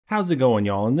How's it going,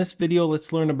 y'all? In this video,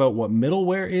 let's learn about what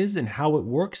middleware is and how it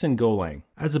works in Golang.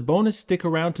 As a bonus, stick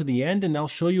around to the end and I'll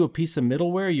show you a piece of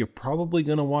middleware you're probably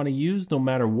going to want to use no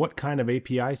matter what kind of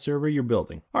API server you're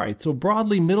building. Alright, so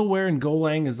broadly, middleware in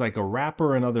Golang is like a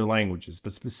wrapper in other languages,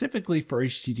 but specifically for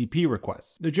HTTP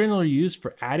requests. They're generally used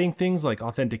for adding things like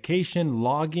authentication,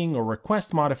 logging, or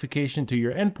request modification to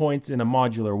your endpoints in a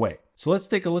modular way. So let's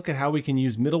take a look at how we can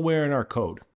use middleware in our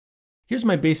code. Here's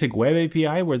my basic web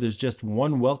API where there's just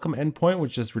one welcome endpoint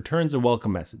which just returns a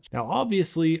welcome message. Now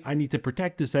obviously I need to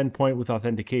protect this endpoint with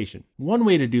authentication. One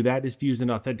way to do that is to use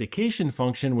an authentication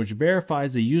function which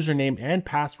verifies the username and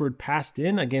password passed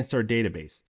in against our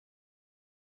database.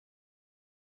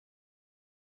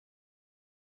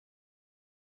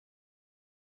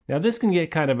 Now this can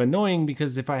get kind of annoying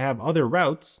because if I have other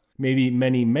routes, maybe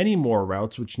many more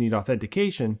routes which need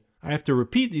authentication, I have to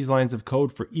repeat these lines of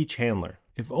code for each handler.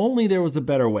 If only there was a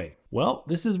better way. Well,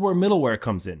 this is where middleware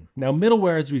comes in. Now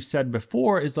middleware, as we've said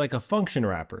before, is like a function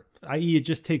wrapper, i.e. it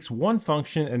just takes one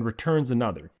function and returns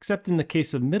another. Except in the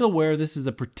case of middleware, this is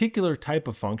a particular type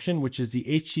of function, which is the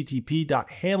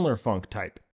http.handlerfunc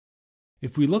type.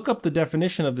 If we look up the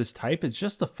definition of this type, it's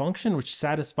just a function which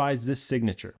satisfies this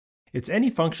signature. It's any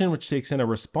function which takes in a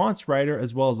response writer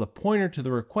as well as a pointer to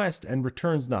the request and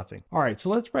returns nothing. Alright, so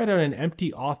let's write out an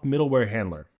empty auth middleware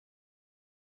handler.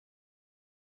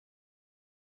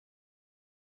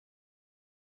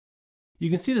 You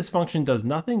can see this function does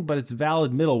nothing, but it's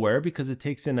valid middleware because it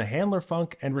takes in a handler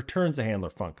func and returns a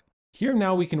handler func. Here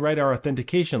now we can write our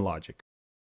authentication logic.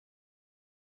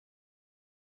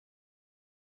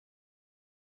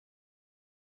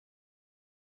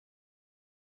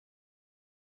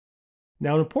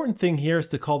 Now an important thing here is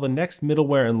to call the next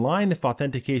middleware in line if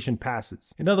authentication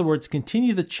passes. In other words,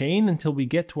 continue the chain until we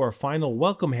get to our final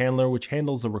welcome handler which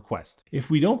handles a request.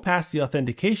 If we don't pass the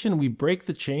authentication, we break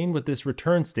the chain with this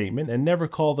return statement and never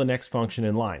call the next function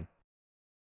in line.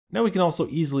 Now we can also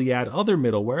easily add other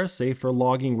middleware, say for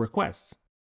logging requests.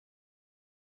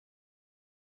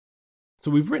 So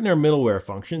we've written our middleware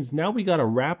functions, now we gotta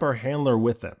wrap our handler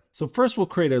with them. So first we'll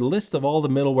create a list of all the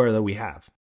middleware that we have.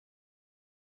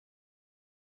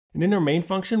 And in our main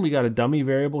function, we got a dummy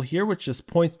variable here which just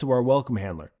points to our welcome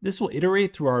handler. This will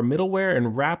iterate through our middleware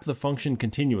and wrap the function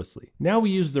continuously. Now we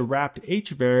use the wrapped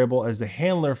h variable as the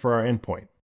handler for our endpoint.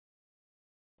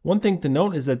 One thing to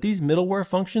note is that these middleware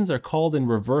functions are called in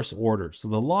reverse order. So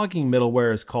the logging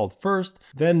middleware is called first,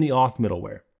 then the auth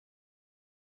middleware.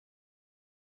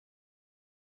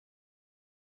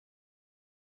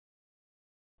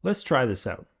 Let's try this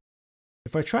out.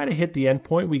 If I try to hit the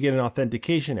endpoint, we get an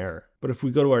authentication error. But if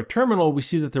we go to our terminal, we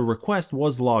see that the request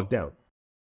was logged out.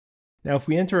 Now if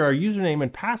we enter our username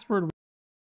and password, we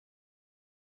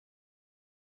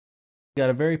got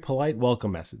a very polite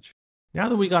welcome message. Now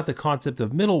that we got the concept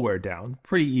of middleware down,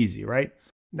 pretty easy, right?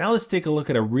 Now let's take a look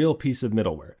at a real piece of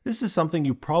middleware. This is something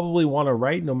you probably want to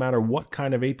write no matter what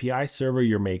kind of API server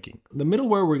you're making. The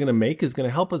middleware we're going to make is going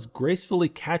to help us gracefully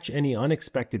catch any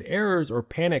unexpected errors or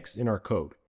panics in our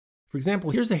code. For example,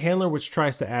 here's a handler which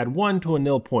tries to add 1 to a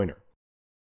nil pointer.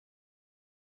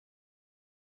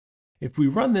 If we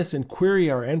run this and query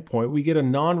our endpoint, we get a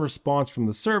non-response from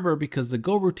the server because the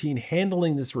Go routine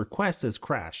handling this request has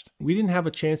crashed. We didn't have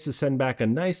a chance to send back a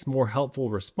nice, more helpful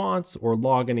response or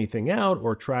log anything out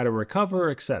or try to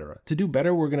recover, etc. To do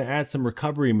better, we're going to add some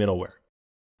recovery middleware.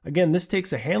 Again, this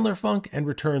takes a handler func and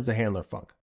returns a handler func.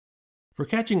 For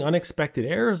catching unexpected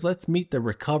errors, let's meet the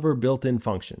recover built-in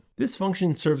function. This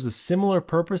function serves a similar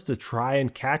purpose to try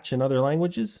and catch in other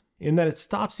languages, in that it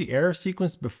stops the error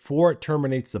sequence before it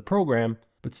terminates the program,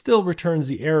 but still returns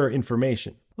the error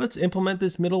information. Let's implement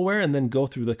this middleware and then go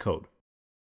through the code.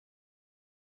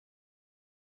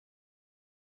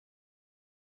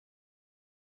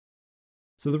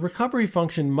 So the recovery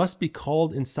function must be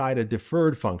called inside a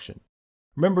deferred function.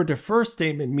 Remember, defer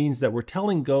statement means that we're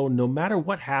telling Go no matter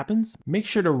what happens, make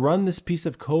sure to run this piece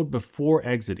of code before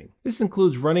exiting. This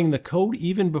includes running the code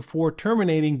even before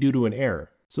terminating due to an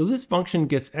error. So this function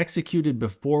gets executed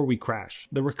before we crash.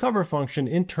 The recover function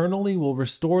internally will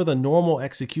restore the normal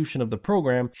execution of the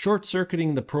program,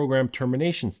 short-circuiting the program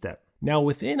termination step. Now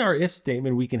within our if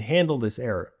statement, we can handle this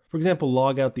error. For example,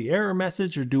 log out the error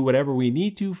message or do whatever we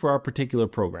need to for our particular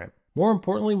program. More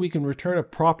importantly, we can return a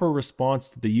proper response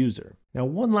to the user. Now,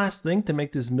 one last thing to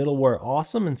make this middleware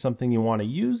awesome and something you want to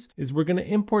use is we're going to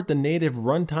import the native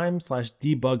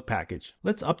runtime/debug package.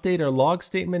 Let's update our log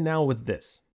statement now with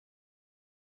this.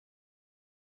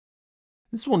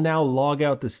 This will now log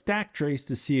out the stack trace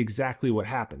to see exactly what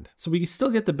happened. So we can still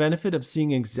get the benefit of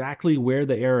seeing exactly where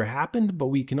the error happened, but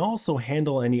we can also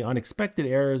handle any unexpected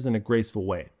errors in a graceful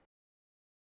way.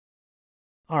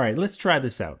 Alright, let's try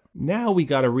this out. Now we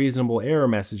got a reasonable error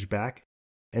message back,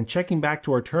 and checking back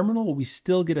to our terminal, we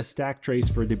still get a stack trace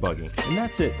for debugging. And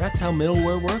that's it. That's how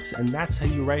middleware works, and that's how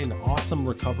you write an awesome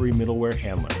recovery middleware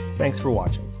handler. Thanks for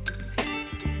watching.